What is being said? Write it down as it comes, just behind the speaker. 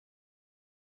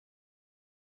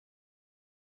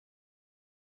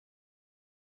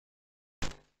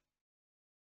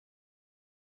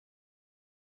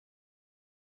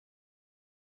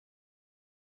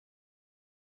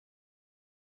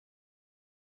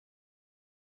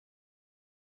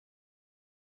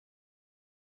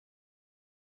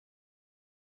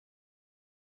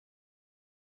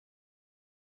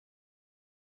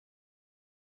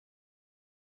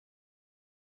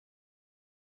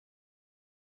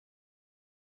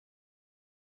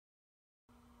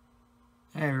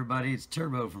Hey everybody, it's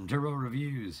Turbo from Turbo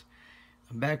Reviews.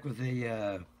 I'm back with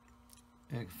a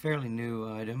fairly new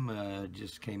item.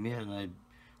 Just came in. I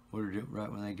ordered it right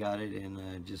when I got it,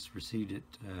 and just received it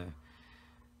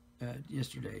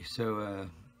yesterday. So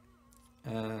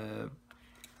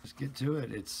let's get to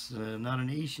it. It's not an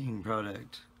Ishing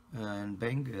product, and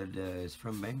Banggood is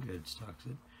from Banggood stocks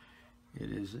it.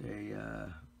 It is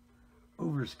a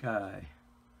Oversky,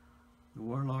 the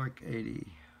Warlark 80.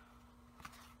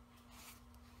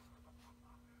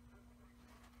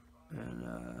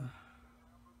 And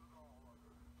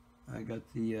I got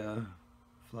the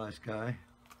Fly Sky.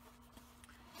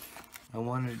 I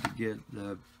wanted to get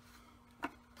the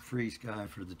Free Sky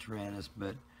for the Tyrannus,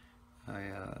 but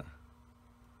I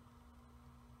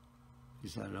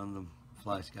decided on the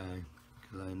Fly Sky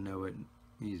because I know it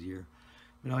easier.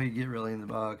 But all you get really in the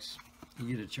box,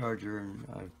 you get a charger, and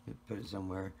I put it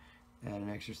somewhere, add an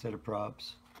extra set of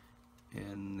props,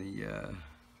 and the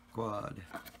quad.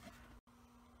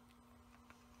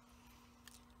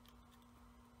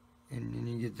 And then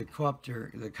you get the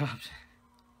copter, Then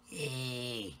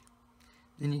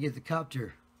you get the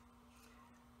copter.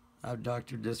 I've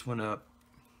doctored this one up.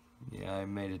 Yeah, I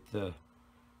made it the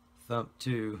Thump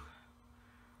 2.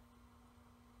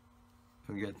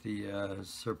 I got the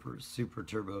Super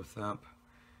Turbo Thump,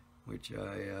 which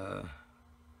I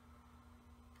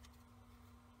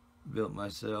built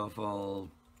myself all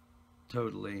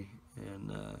totally,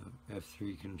 and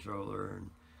F3 controller and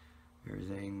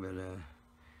everything, but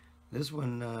this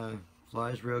one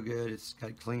flies real good. It's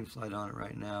got clean flight on it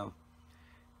right now.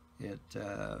 It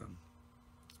does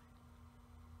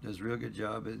a real good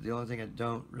job. The only thing I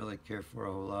don't really care for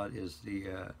a whole lot is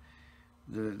the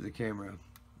camera,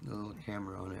 the little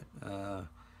camera on it.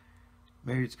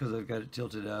 Maybe it's because I've got it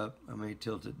tilted up. I may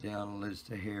tilt it down just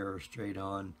a hair or straight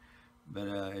on, but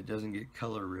it doesn't get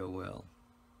color real well.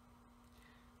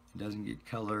 It doesn't get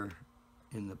color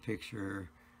in the picture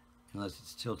unless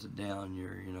it's tilted down.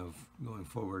 You're going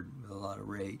forward with a lot of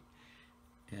rate,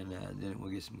 and then it will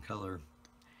get some color,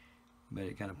 but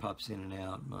it kind of pops in and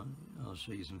out. I'll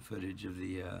show you some footage of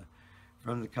the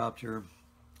from the copter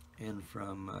and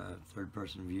from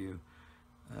third-person view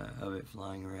of it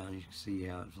flying around. You can see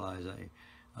how it flies.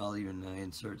 I'll even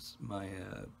insert my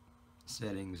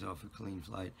settings off of clean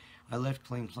flight. I left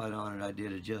clean flight on it. I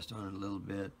did adjust on it a little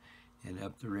bit and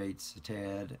up the rates a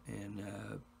tad, and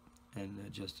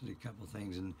adjusted a couple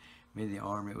things, and made the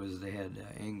arm. They had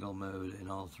angle mode in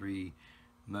all three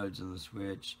modes on the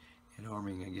switch, and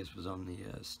arming I guess was on the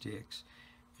sticks,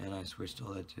 and I switched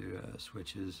all that to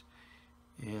switches,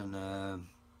 and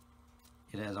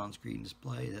it has on-screen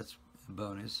display. That's a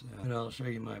bonus. And I'll show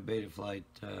you my Betaflight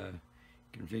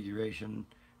configuration,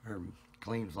 or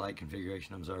clean flight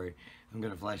configuration. I'm sorry. I'm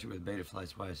going to flash it with Betaflight.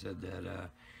 That's why I said that.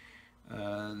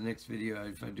 The next video,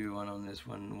 if I do one on this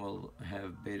one, will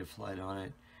have Betaflight on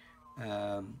it.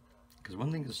 Because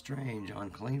one thing that's strange, on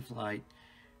clean flight,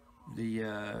 the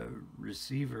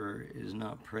receiver is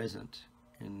not present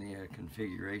in the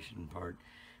configuration part.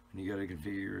 When you go to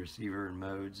configure receiver and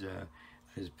modes,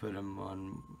 I just put them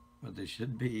on what they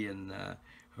should be and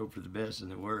hope for the best,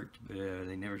 and it worked, but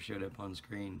they never showed up on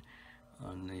screen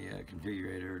on the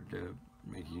configurator to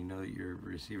make you know that your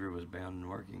receiver was bound and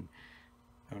working.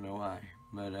 I don't know why,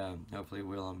 but hopefully it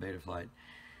will on Betaflight.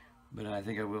 But I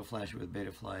think I will flash it with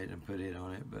Betaflight and put it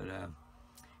on it. But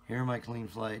here are my clean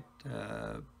flight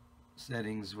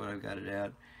settings, what I've got it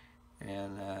at,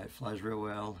 and it flies real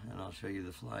well. And I'll show you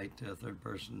the flight, third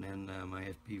person, and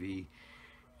my FPV.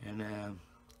 And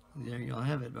there you'll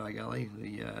have it, by golly,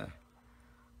 the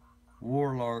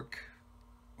Warlark,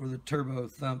 or the Turbo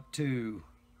Thump 2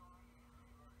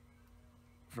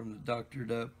 from the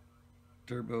doctored up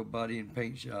Turbo Body and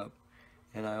Paint Shop.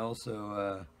 And I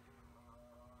also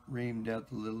reamed out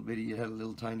the little bitty, it had a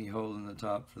little tiny hole in the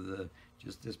top for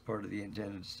just this part of the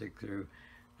antenna to stick through.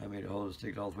 I made a hole to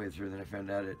stick all the way through, and then I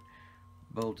found out it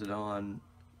bolted on,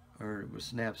 or it was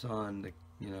snaps on the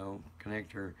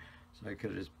connector, so I could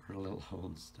have just burned a little hole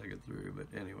and stuck it through. But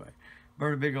anyway,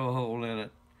 burned a big old hole in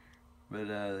it. But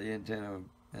the antenna,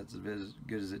 that's as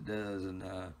good as it does, and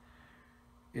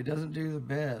it doesn't do the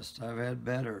best. I've had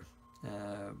better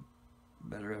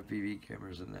FPV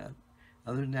cameras than that.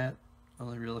 Other than that,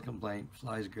 only real complaint,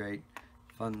 flies great,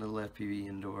 fun little FPV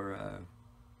indoor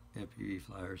FPV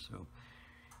flyer. So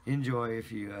enjoy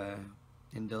if you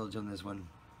indulge on this one,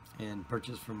 and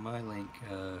purchase from my link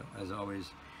as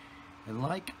always, and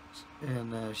like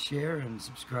and share and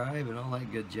subscribe and all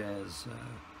that good jazz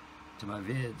to my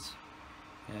vids.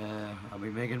 I'll be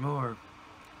making more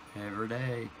every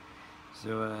day.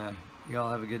 So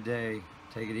y'all have a good day.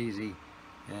 Take it easy,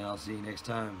 and I'll see you next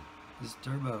time. This is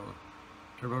Turbo.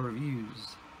 Turbo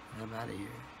Reviews. I'm out of here.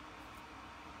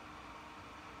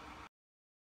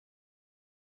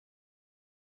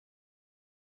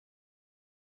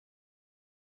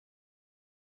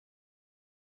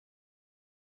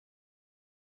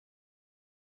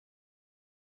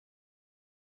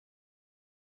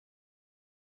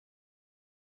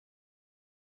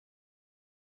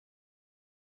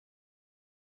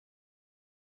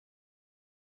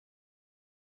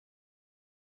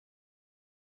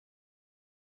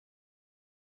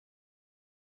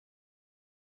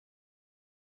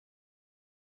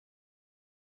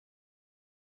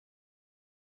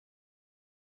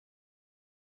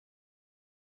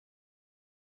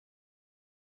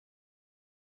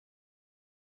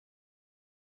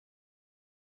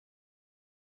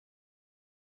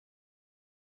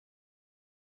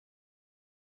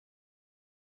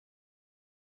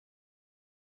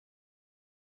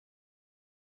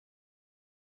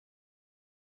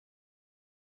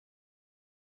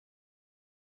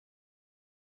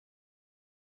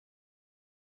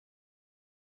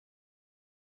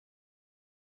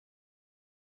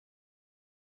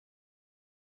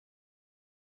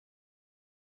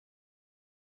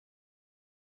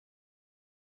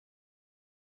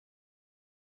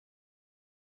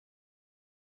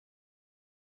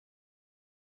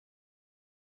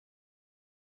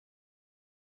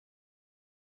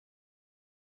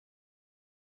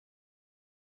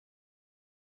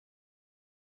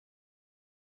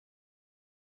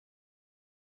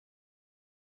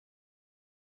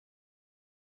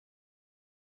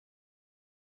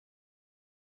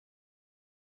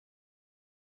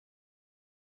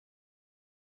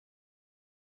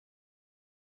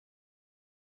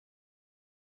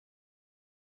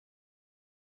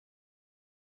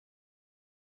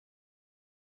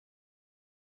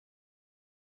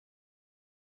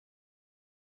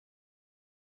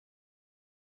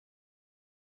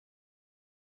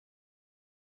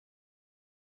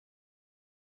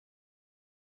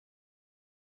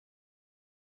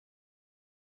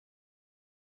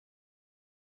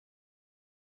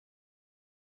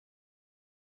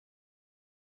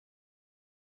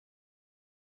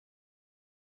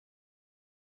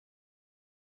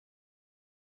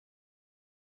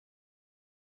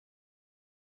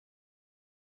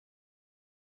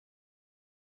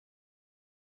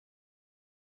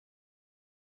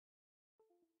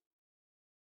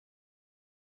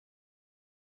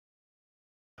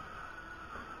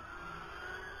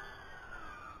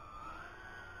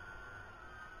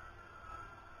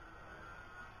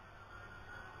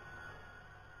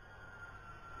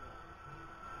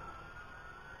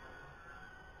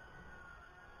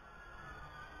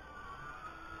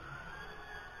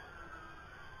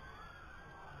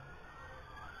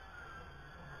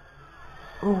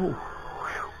 Oh.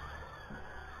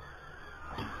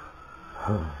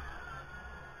 Huh.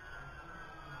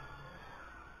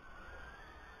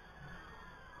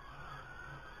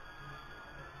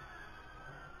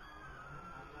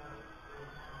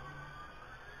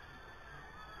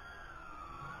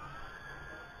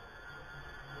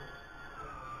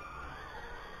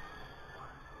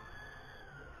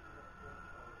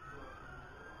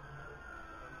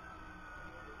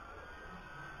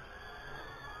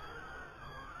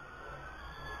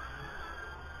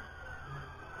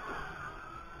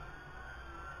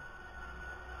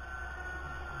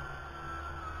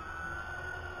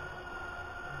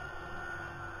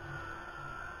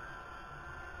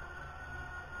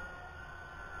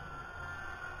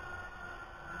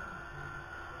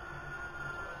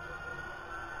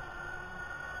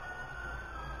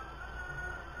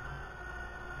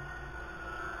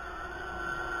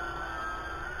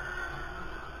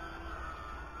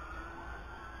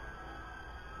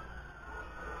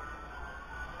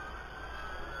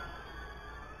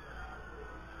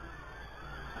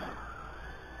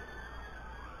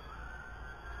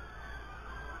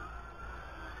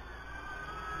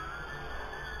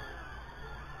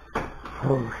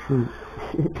 Oh shoot.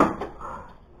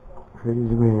 Crazy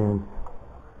man.